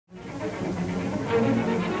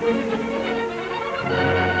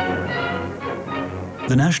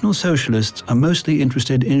The National Socialists are mostly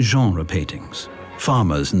interested in genre paintings,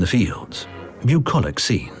 farmers in the fields, bucolic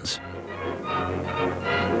scenes.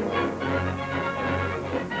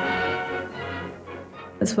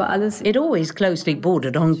 It always closely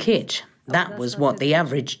bordered on kitsch. That was what the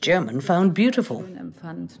average German found beautiful.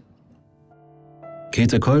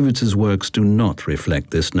 Käthe Kollwitz's works do not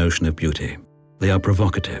reflect this notion of beauty. They are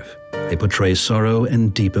provocative. They portray sorrow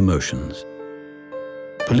and deep emotions.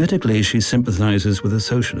 Politically, she sympathizes with the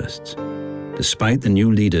socialists. Despite the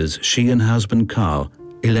new leaders, she and her husband Karl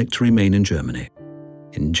elect to remain in Germany.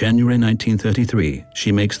 In January 1933,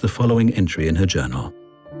 she makes the following entry in her journal.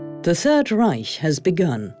 The Third Reich has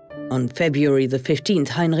begun. On February the 15th,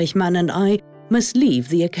 Heinrich Mann and I must leave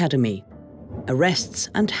the academy. Arrests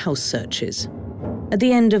and house searches. At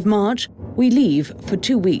the end of March, we leave for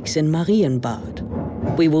 2 weeks in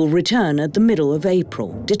Marienbad. We will return at the middle of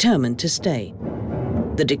April, determined to stay.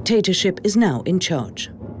 The dictatorship is now in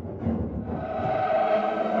charge.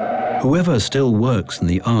 Whoever still works in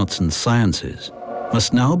the arts and sciences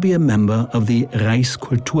must now be a member of the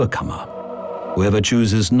Reichskulturkammer. Whoever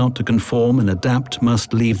chooses not to conform and adapt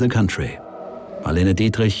must leave the country. Marlene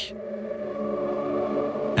Dietrich,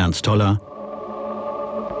 Ernst Toller,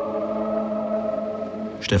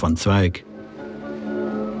 Stefan Zweig,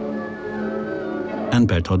 and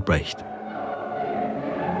Bertolt Brecht.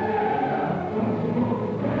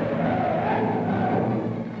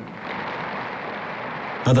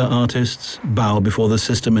 Other artists bow before the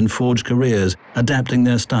system and forge careers, adapting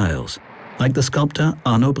their styles, like the sculptor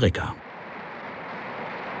Arno Bricker.